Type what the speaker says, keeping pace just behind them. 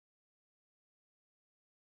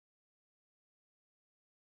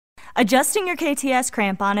Adjusting your KTS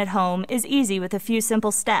crampon at home is easy with a few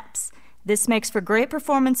simple steps. This makes for great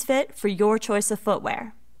performance fit for your choice of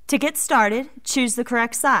footwear. To get started, choose the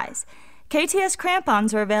correct size. KTS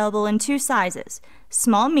crampons are available in 2 sizes,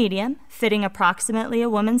 small-medium, fitting approximately a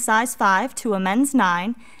woman's size 5 to a men's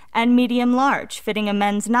 9, and medium-large, fitting a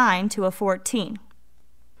men's 9 to a 14.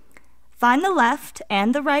 Find the left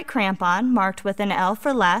and the right crampon marked with an L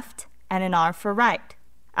for left and an R for right.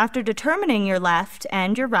 After determining your left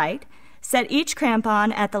and your right, set each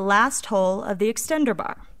crampon at the last hole of the extender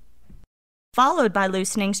bar, followed by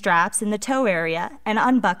loosening straps in the toe area and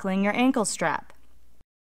unbuckling your ankle strap.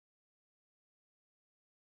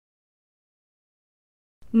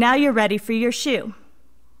 Now you're ready for your shoe.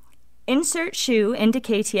 Insert shoe into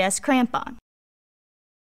KTS crampon.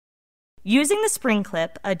 Using the spring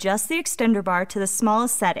clip, adjust the extender bar to the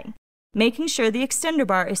smallest setting, making sure the extender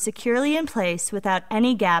bar is securely in place without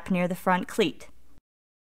any gap near the front cleat.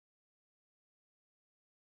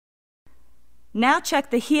 Now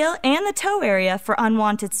check the heel and the toe area for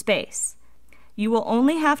unwanted space. You will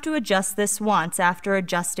only have to adjust this once after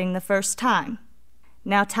adjusting the first time.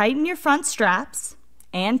 Now tighten your front straps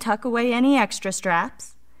and tuck away any extra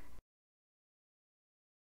straps.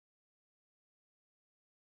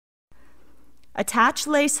 Attach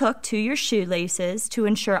lace hook to your shoelaces to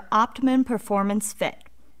ensure optimum performance fit.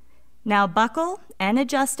 Now buckle and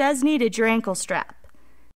adjust as needed your ankle strap.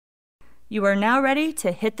 You are now ready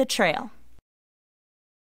to hit the trail.